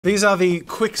These are the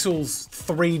Quixels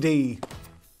 3D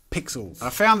pixels. I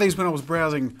found these when I was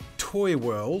browsing Toy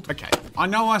World. Okay, I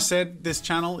know I said this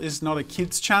channel is not a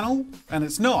kids channel, and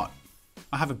it's not.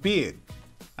 I have a beard.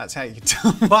 That's how you can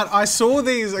tell. But I saw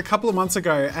these a couple of months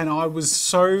ago and I was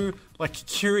so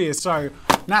curious. So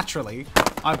naturally,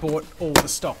 I bought all the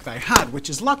stock they had, which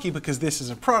is lucky because this as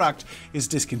a product is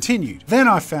discontinued. Then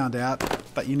I found out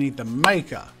that you need the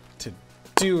maker to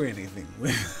do anything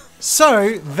with.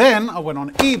 So then I went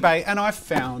on eBay and I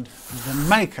found the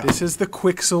maker. This is the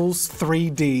Quixels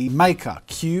 3D maker.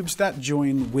 Cubes that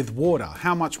join with water.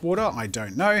 How much water? I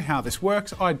don't know. How this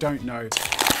works? I don't know.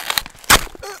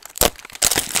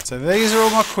 So these are all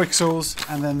my Quixels,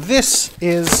 and then this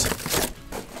is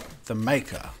the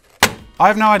maker. I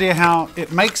have no idea how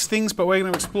it makes things, but we're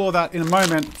going to explore that in a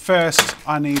moment. First,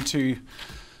 I need to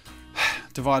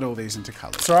divide all these into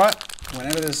colors. All right,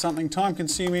 whenever there's something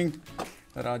time-consuming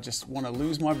that I just want to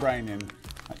lose my brain in,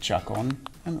 I chuck on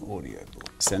an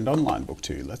audiobook. Send online book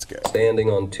 2, let's go. Standing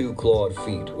on 2 clawed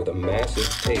feet with a massive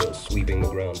tail sweeping the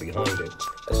ground behind it,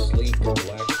 a sleek,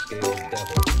 black-scaled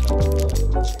devil.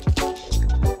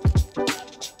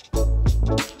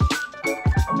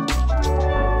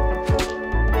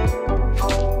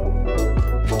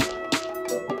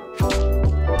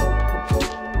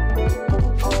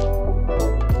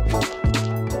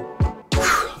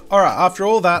 All right, after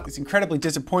all that, it's incredibly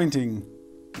disappointing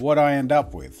what I end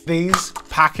up with. These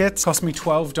packets cost me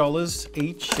 $12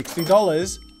 each,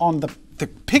 $60 on the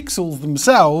pixels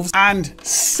themselves, and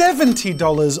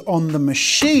 $70 on the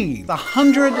machine.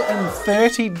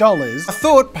 $130. I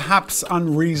thought perhaps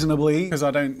unreasonably, because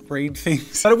I don't read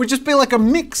things, that it would just be like a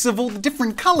mix of all the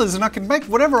different colors and I can make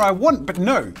whatever I want, but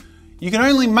no. You can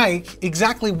only make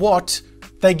exactly what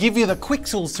they give you the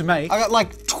Quixels to make. I got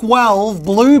like 12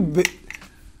 blue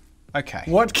Okay,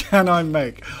 what can I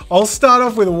make? I'll start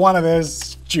off with one of their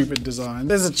stupid designs.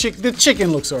 There's a the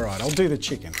chicken looks all right. I'll do the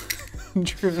chicken.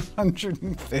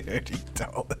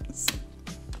 $130.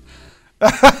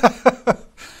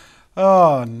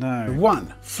 Oh no.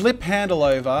 1, flip handle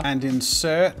over and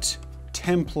insert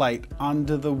template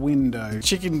under the window.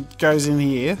 Chicken goes in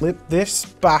here. Flip this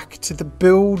back to the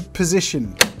build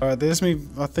position. All right, there's me.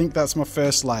 I think that's my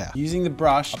first layer. Using the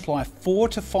brush, apply 4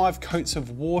 to 5 coats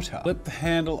of water. Flip the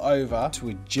handle over to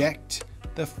eject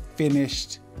the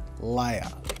finished layer.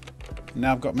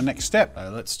 Now I've got my next step. So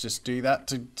let's just do that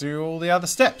to do all the other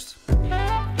steps.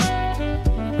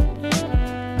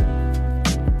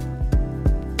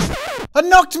 I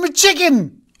knocked my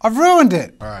chicken! I ruined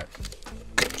it! All right,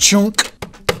 chunk.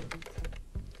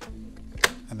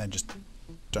 And then just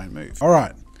don't move. All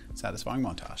right. Satisfying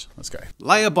montage. Let's go.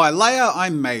 Layer by layer, I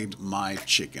made my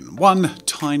chicken. One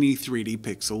tiny 3D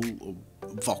pixel, or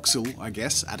voxel, I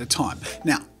guess, at a time.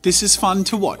 Now, this is fun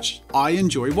to watch. I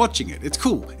enjoy watching it. It's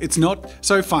cool. It's not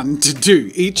so fun to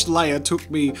do. Each layer took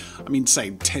me,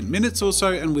 say 10 minutes or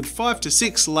so, and with 5 to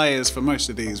 6 layers for most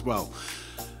of these, well,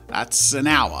 that's an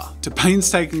hour to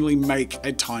painstakingly make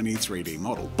a tiny 3D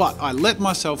model. But I let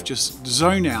myself just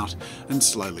zone out and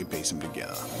slowly piece them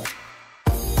together.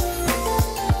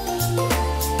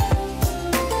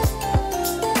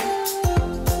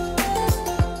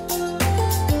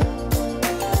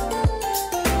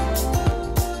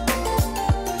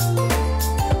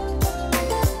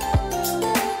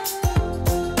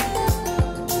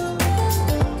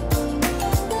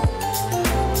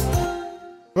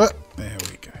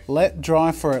 Let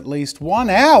dry for at least 1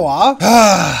 hour.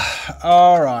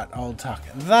 All right, I'll tuck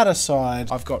that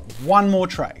aside. I've got one more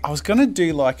tray. I was gonna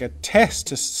do like a test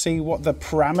to see what the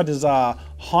parameters are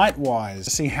height-wise,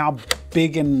 to see how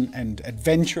big and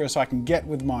adventurous I can get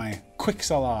with my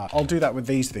Quixel art. I'll do that with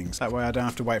these things. That way I don't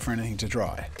have to wait for anything to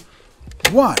dry.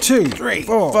 1, 2, 3,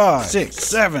 4, 5, 6,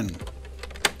 7.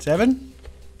 7?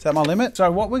 Is that my limit? So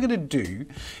what we're gonna do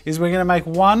is we're gonna make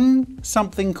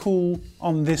something cool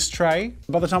on this tray.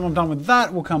 By the time I'm done with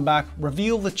that, we'll come back,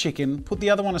 reveal the chicken, put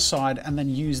the other one aside, and then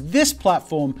use this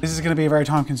platform. This is gonna be a very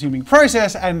time-consuming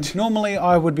process, and normally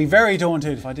I would be very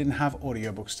daunted if I didn't have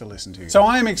audiobooks to listen to. So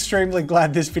I am extremely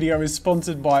glad this video is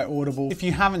sponsored by Audible. If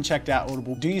you haven't checked out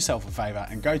Audible, do yourself a favor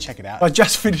and go check it out. I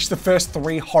just finished the first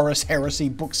 3 Horus Heresy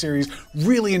book series.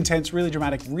 Really intense, really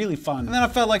dramatic, really fun. And then I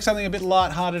felt like something a bit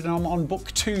lighthearted, and I'm on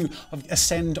book 2 of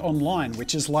Ascend Online,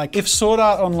 which is like if Sword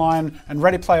Art Online and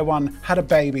Ready Player One had a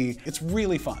baby. It's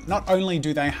really fun. Not only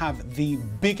do they have the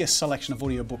biggest selection of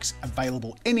audiobooks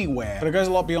available anywhere, but it goes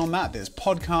a lot beyond that. There's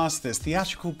podcasts, there's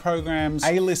theatrical programs,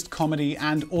 A-list comedy,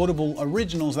 and Audible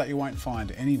originals that you won't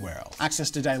find anywhere else. Access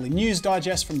to daily news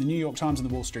digests from the New York Times and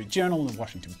the Wall Street Journal and the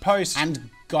Washington Post, and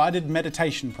guided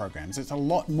meditation programs. It's a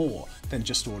lot more than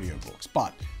just audiobooks,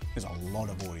 but is a lot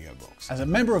of audiobooks. As a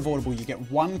member of Audible, you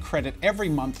get 1 credit every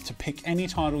month to pick any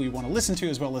title you want to listen to,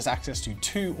 as well as access to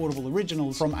 2 Audible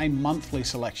originals from a monthly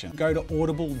selection. Go to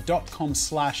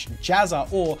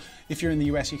audible.com/Jazza, or if you're in the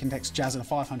US, you can text Jazza to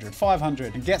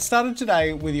 500-500 and get started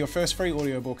today with your first free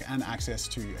audiobook and access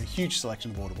to a huge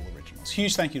selection of Audible originals.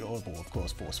 Huge thank you to Audible, of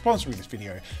course, for sponsoring this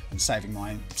video and saving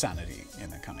my sanity in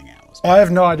the coming hours. I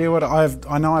have no idea what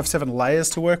I know I have 7 layers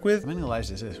to work with. How many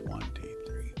layers is this? 1, 2,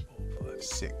 3, 4, 5,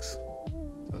 6. So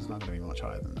it's not going to be much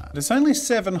higher than that. But it's only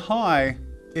 7 high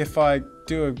if I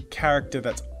do a character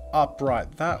that's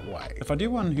upright that way. If I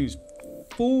do one who's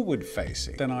forward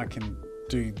facing, then I can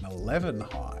do 11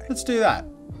 high. Let's do that.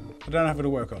 I don't know if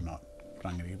it'll work or not, but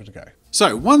I'm going to give it a go.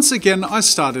 So once again, I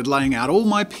started laying out all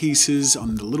my pieces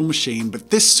on the little machine, but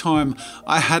this time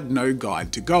I had no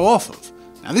guide to go off of.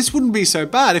 Now this wouldn't be so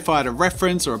bad if I had a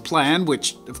reference or a plan,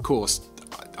 which of course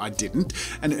I didn't,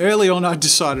 and early on I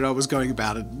decided I was going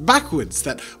about it backwards,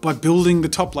 that by building the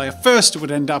top layer first it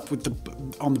would end up with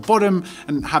on the bottom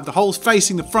and have the holes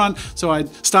facing the front, so I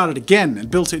started again and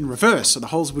built it in reverse so the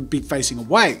holes would be facing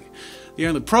away. The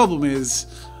only problem is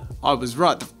I was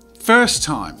right the first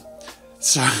time,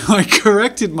 so I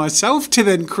corrected myself to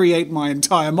then create my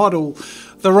entire model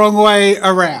the wrong way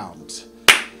around.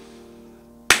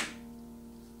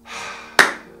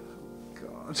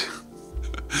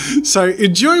 So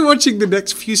enjoy watching the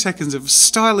next few seconds of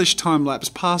stylish time lapse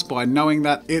pass by, knowing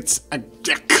that it's a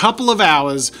couple of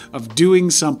hours of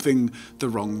doing something the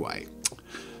wrong way,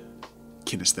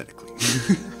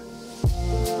 kinesthetically.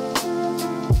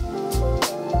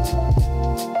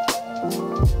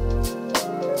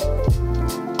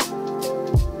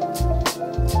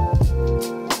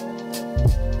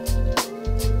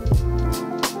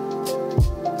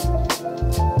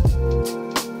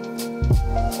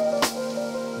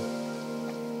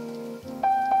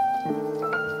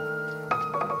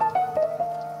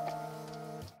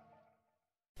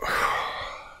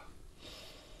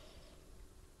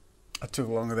 Took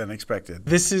longer than expected.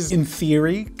 This is, in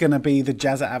theory, gonna be the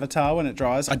Jazza avatar when it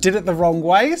dries. I did it the wrong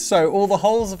way, so all the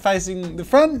holes are facing the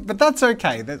front, but that's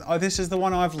okay. This is the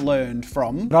one I've learned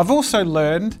from. But I've also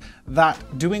learned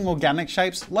that doing organic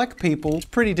shapes, like people, is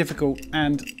pretty difficult,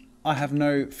 and I have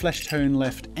no flesh tone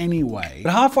left anyway.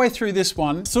 But halfway through this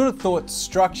one, I sort of thought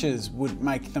structures would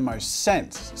make the most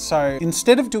sense. So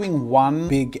instead of doing one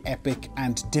big, epic,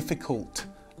 and difficult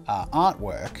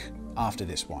artwork, after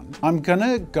this one, I'm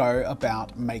gonna go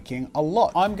about making a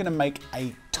lot. I'm gonna make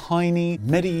a tiny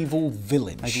medieval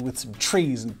village, maybe with some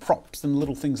trees and props and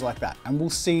little things like that. And we'll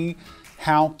see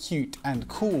how cute and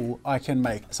cool I can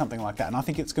make something like that. And I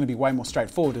think it's gonna be way more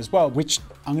straightforward as well, which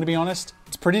I'm gonna be honest,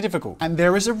 it's pretty difficult. And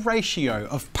there is a ratio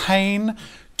of pain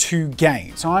to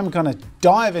gain. So I'm gonna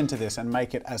dive into this and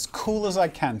make it as cool as I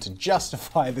can to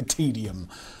justify the tedium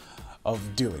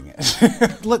of doing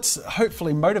it. Let's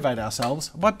hopefully motivate ourselves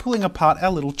by pulling apart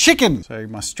our little chicken. So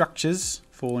my structure's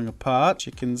falling apart,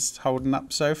 chicken's holding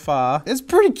up so far. It's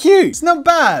pretty cute, it's not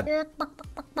bad.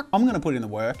 I'm gonna put in the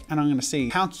work and I'm gonna see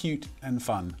how cute and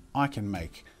fun I can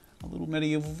make a little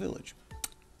medieval village.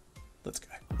 Let's go.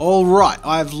 All right,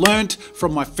 I've learnt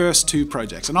from my first 2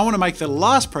 projects, and I want to make the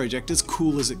last project as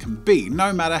cool as it can be,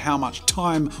 no matter how much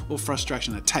time or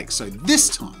frustration it takes. So this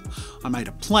time, I made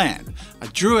a plan. I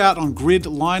drew out on grid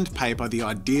lined paper the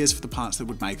ideas for the parts that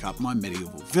would make up my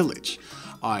medieval village.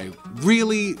 I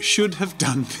really should have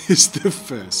done this the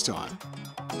first time.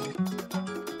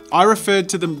 I referred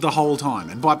to them the whole time,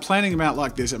 and by planning them out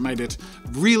like this, it made it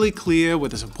really clear where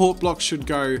the support blocks should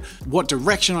go, what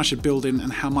direction I should build in,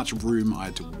 and how much room I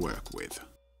had to work with.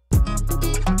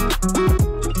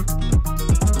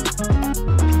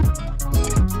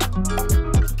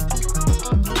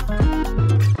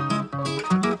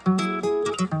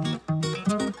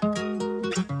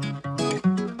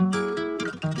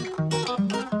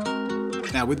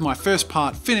 Now, with my first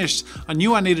part finished, I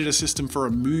knew I needed a system for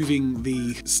removing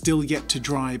the still yet to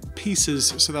dry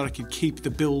pieces so that I could keep the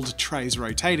build trays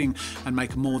rotating and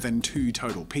make more than 2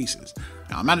 total pieces.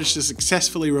 Now, I managed to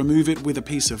successfully remove it with a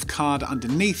piece of card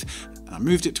underneath, and I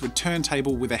moved it to a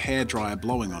turntable with a hairdryer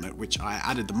blowing on it, which I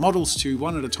added the models to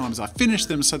one at a time as I finished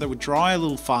them so they would dry a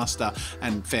little faster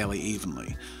and fairly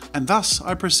evenly. And thus,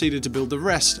 I proceeded to build the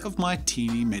rest of my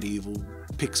teeny medieval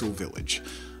pixel village,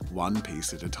 one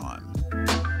piece at a time.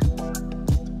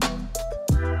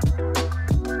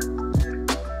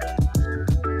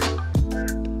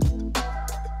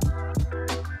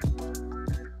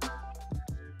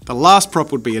 The last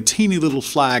prop would be a teeny little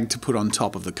flag to put on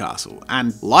top of the castle,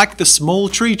 and like the small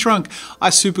tree trunk, I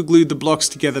superglued the blocks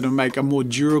together to make a more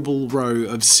durable row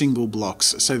of single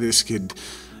blocks so this could,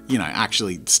 you know,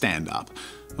 actually stand up.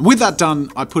 And with that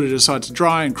done, I put it aside to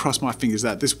dry and crossed my fingers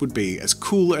that this would be as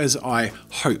cool as I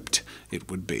hoped it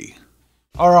would be.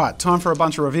 All right, time for a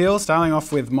bunch of reveals, starting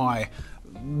off with my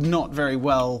not very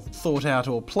well thought out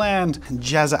or planned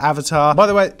Jazza avatar. By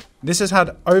the way, this has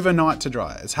had overnight to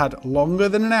dry. It's had longer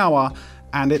than an hour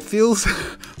and it feels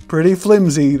pretty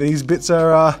flimsy. These bits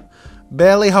are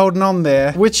barely holding on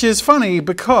there, which is funny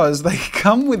because they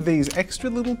come with these extra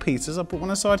little pieces. I'll put one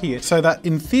aside here so that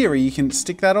in theory you can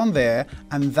stick that on there,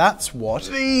 and that's what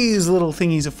these little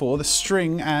thingies are for, the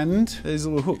string and these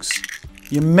little hooks.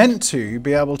 You're meant to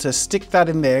be able to stick that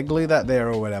in there, glue that there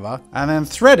or whatever, and then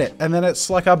thread it, and then it's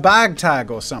like a bag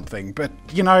tag or something. But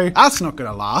you know, that's not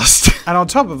gonna last. And on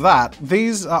top of that,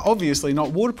 these are obviously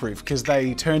not waterproof because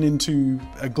they turn into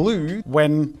a glue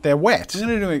when they're wet. I'm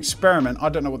gonna do an experiment. I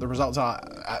don't know what the results are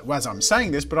as I'm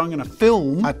saying this, but I'm gonna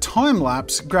film a time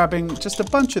lapse grabbing just a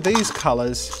bunch of these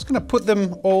colors. Just gonna put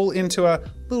them all into a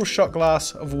little shot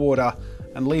glass of water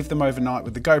and leave them overnight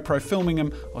with the GoPro filming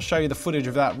them. I'll show you the footage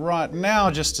of that right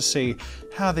now just to see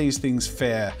how these things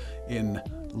fare in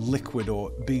liquid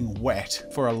or being wet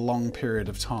for a long period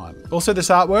of time. Also, this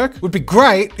artwork would be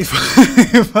great if,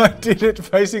 if I did it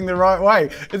facing the right way.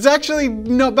 It's actually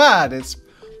not bad. It's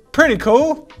pretty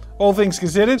cool, all things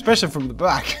considered, especially from the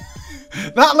back.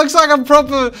 That looks like a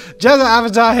proper Jazza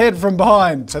avatar head from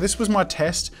behind. So this was my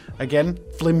test. Again,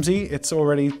 flimsy. It's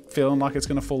already feeling like it's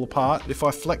gonna fall apart. If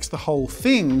I flex the whole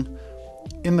thing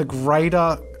in the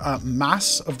greater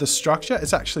mass of the structure,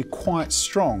 it's actually quite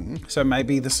strong. So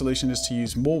maybe the solution is to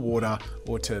use more water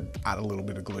or to add a little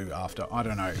bit of glue after, I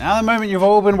don't know. Now the moment you've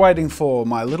all been waiting for,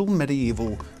 my little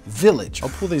medieval village. I'll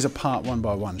pull these apart one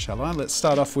by one, shall I? Let's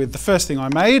start off with the first thing I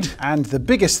made and the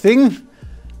biggest thing,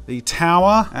 the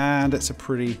tower, and it's a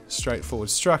pretty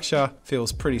straightforward structure,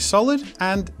 feels pretty solid,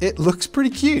 and it looks pretty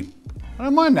cute. I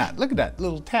don't mind that. Look at that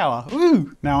little tower.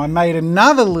 Ooh. Now I made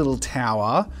another little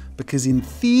tower because in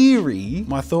theory,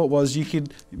 my thought was you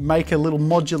could make a little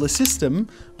modular system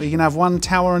where you can have one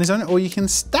tower on its own or you can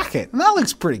stack it. And that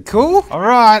looks pretty cool. All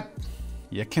right.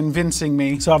 You're convincing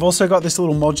me. So I've also got this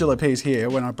little modular piece here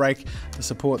when I break the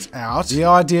supports out. The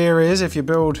idea is if you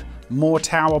build more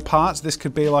tower parts, this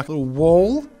could be like a little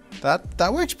wall.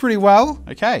 That works pretty well.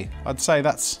 Okay, I'd say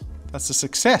that's a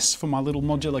success for my little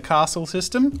modular castle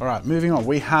system. All right, moving on.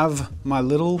 We have my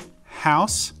little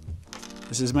house.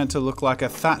 This is meant to look like a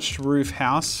thatched roof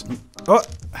house. Oh,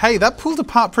 hey, that pulled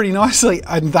apart pretty nicely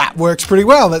and that works pretty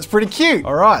well. That's pretty cute.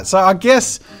 All right, so I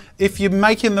guess if you're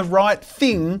making the right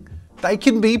thing, they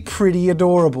can be pretty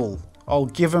adorable. I'll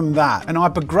give them that. And I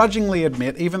begrudgingly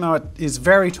admit, even though it is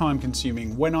very time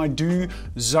consuming, when I do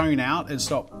zone out and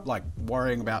stop like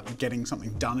worrying about getting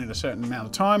something done in a certain amount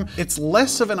of time, it's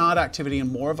less of an art activity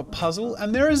and more of a puzzle,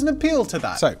 and there is an appeal to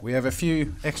that. So we have a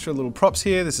few extra little props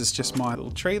here. This is just my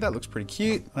little tree. That looks pretty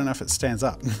cute. I don't know if it stands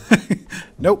up.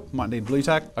 Nope, might need blue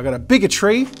tack. I got a bigger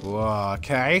tree. Whoa,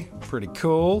 okay, pretty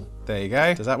cool. There you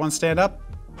go. Does that one stand up?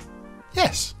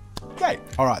 Yes. Great.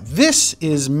 All right, this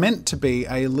is meant to be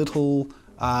a little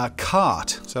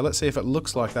cart. So let's see if it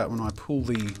looks like that when I pull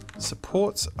the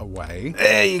supports away.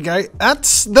 There you go.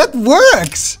 That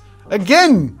works.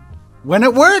 Again, when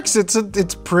it works,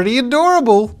 it's pretty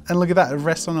adorable. And look at that, it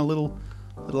rests on a little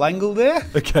angle there.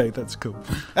 Okay, that's cool.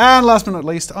 And last but not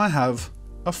least, I have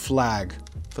a flag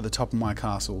for the top of my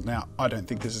castle. Now, I don't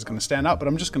think this is gonna stand up, but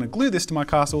I'm just gonna glue this to my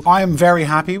castle. I am very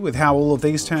happy with how all of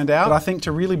these turned out, but I think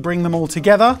to really bring them all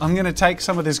together, I'm gonna take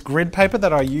some of this grid paper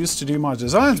that I used to do my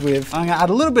designs with. I'm gonna add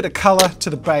a little bit of color to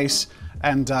the base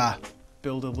and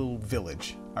build a little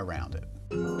village around it.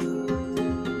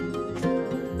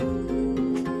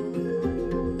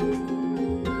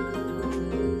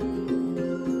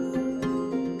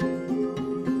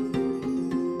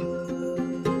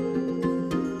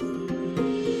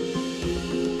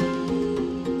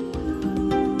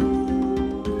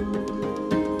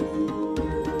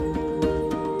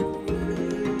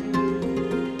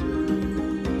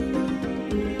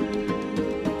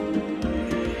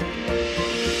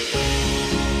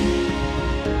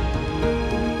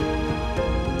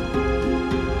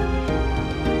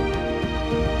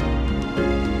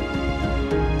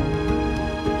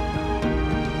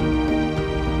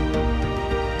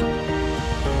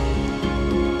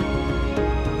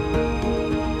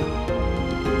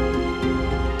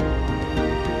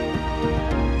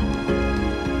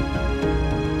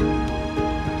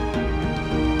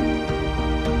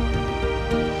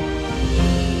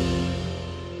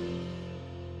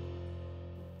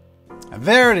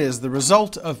 There it is, the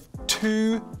result of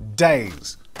 2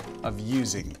 days of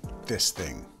using this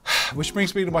thing. Which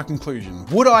brings me to my conclusion.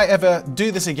 Would I ever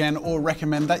do this again or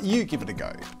recommend that you give it a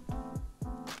go?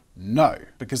 No,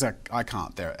 because I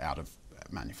can't. They're out of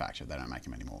manufacture. They don't make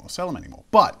them anymore or sell them anymore.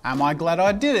 But am I glad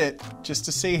I did it just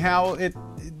to see how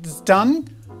it's done?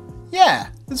 Yeah,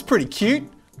 it's pretty cute.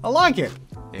 I like it.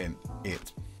 And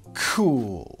it's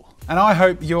cool. And I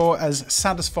hope you're as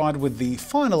satisfied with the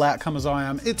final outcome as I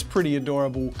am. It's pretty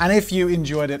adorable. And if you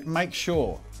enjoyed it, make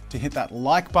sure to hit that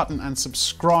like button and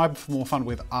subscribe for more fun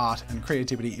with art and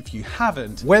creativity if you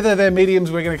haven't. Whether they're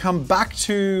mediums we're going to come back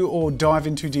to or dive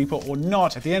into deeper or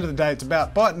not, at the end of the day, it's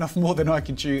about biting off more than I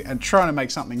can chew and trying to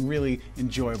make something really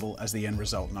enjoyable as the end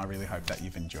result. And I really hope that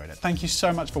you've enjoyed it. Thank you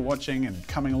so much for watching and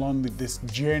coming along with this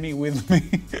journey with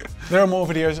me. There are more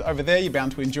videos over there you're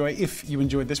bound to enjoy. If you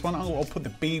enjoyed this one, I'll put the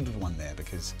bead one there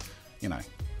because, you know,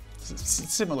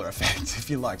 similar effect. If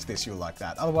you liked this, you'll like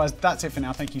that. Otherwise, that's it for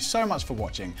now. Thank you so much for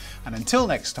watching. And until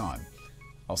next time,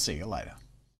 I'll see you later.